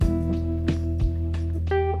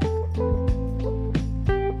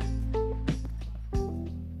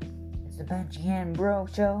and Bro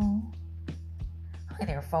Show. Hi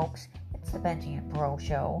there, folks. It's the Benji and Bro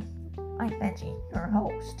Show. I'm Benji, your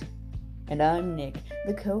host. And I'm Nick,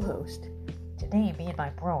 the co-host. Today, me and my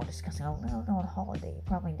bro are discussing a little-known holiday you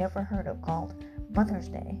probably never heard of called Mother's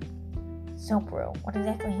Day. So, bro, what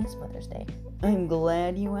exactly is Mother's Day? I'm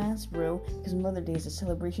glad you asked, bro, because Mother's Day is a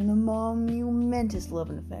celebration of momentous love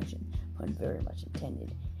and affection, pun very much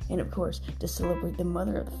intended. And of course, to celebrate the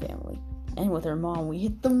mother of the family. And with her mom, we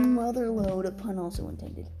hit the mother load, a pun also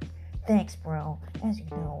intended. Thanks, bro. As you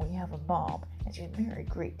know, we have a mom, and she's very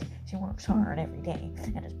great. She works hard every day,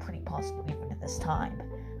 and is pretty positive even at this time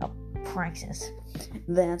of crisis.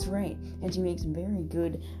 That's right, and she makes very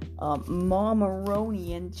good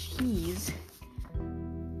macaroni and cheese.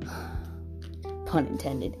 Pun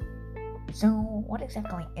intended. So, what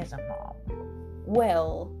exactly is a mom?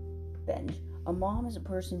 Well, Benj, a mom is a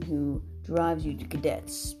person who drives you to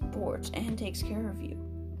cadets, sports, and takes care of you.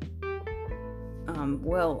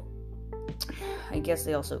 Well, I guess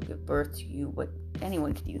they also give birth to you, but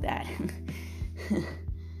anyone can do that.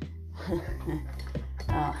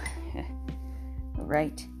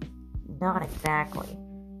 Right? Not exactly.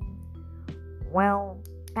 Well,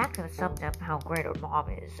 back to the subject of how great our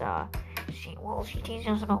mom is, she teaches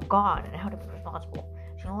us about God and how to be responsible.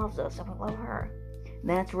 She loves us and we love her.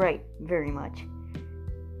 That's right, very much.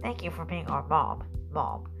 Thank you for being our mom.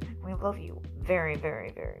 Mom, we love you very, very,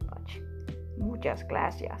 very much. Muchas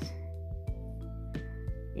gracias.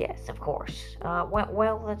 Yes, of course.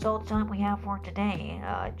 Well, that's all the time we have for today.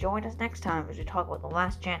 Join us next time as we talk about The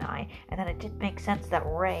Last Jedi, and then it did make sense that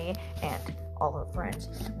Rey and all her friends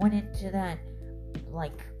went into that,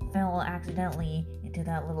 fell accidentally into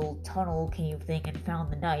that little tunnel cave thing and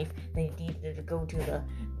found the knife. They needed to go to the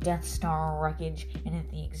Death Star wreckage, and at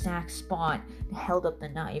the exact spot, held up the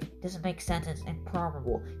knife. It doesn't make sense, it's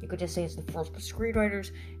improbable. You could just say it's the Force, but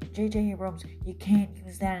screenwriters, J.J. Abrams, you can't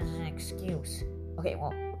use that as an excuse. Okay,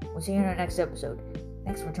 well, we'll see you in our next episode.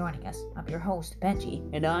 Thanks for joining us. I'm your host, Benji.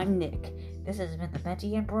 And I'm Nick. This has been the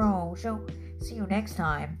Benji and Bro Show. See you next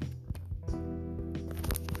time.